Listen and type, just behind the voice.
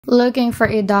Looking for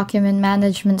a document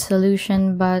management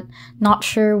solution but not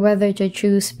sure whether to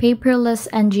choose Paperless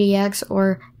NGX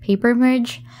or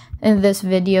Papermerge? In this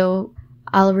video,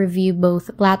 I'll review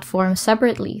both platforms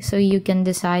separately so you can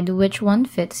decide which one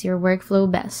fits your workflow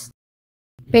best.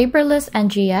 Paperless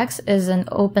NGX is an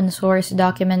open-source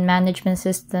document management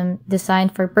system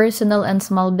designed for personal and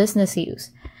small business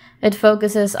use. It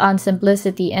focuses on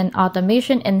simplicity and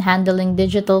automation in handling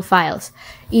digital files,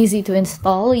 easy to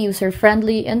install,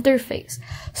 user-friendly interface,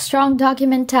 strong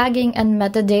document tagging and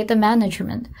metadata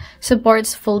management,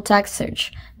 supports full-text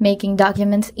search, making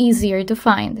documents easier to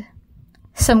find.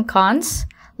 Some cons: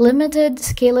 limited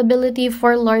scalability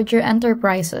for larger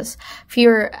enterprises,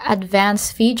 fewer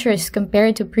advanced features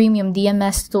compared to premium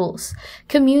DMS tools,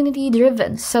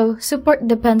 community-driven, so support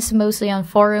depends mostly on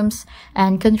forums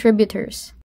and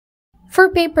contributors. For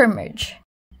Papermerge,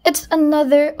 it's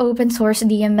another open-source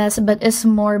DMS but is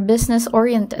more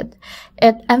business-oriented.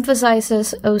 It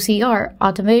emphasizes OCR,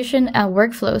 automation, and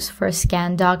workflows for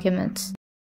scanned documents.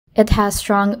 It has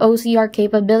strong OCR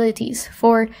capabilities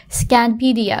for scanned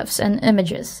PDFs and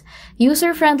images,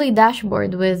 user-friendly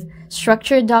dashboard with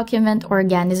structured document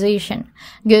organization,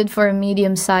 good for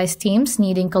medium-sized teams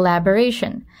needing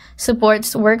collaboration,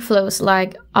 supports workflows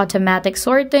like automatic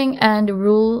sorting and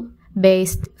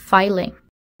rule-based filing.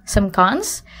 Some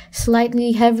cons: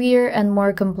 slightly heavier and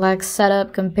more complex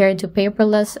setup compared to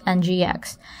Paperless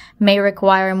NGX, may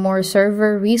require more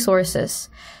server resources.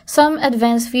 Some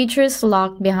advanced features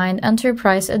locked behind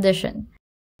Enterprise Edition.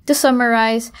 To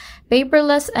summarize,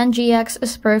 Paperless NGX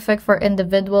is perfect for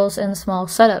individuals and small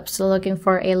setups looking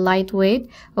for a lightweight,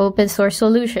 open-source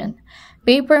solution.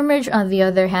 Papermerge, on the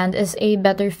other hand, is a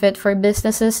better fit for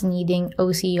businesses needing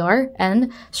OCR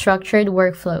and structured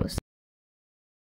workflows.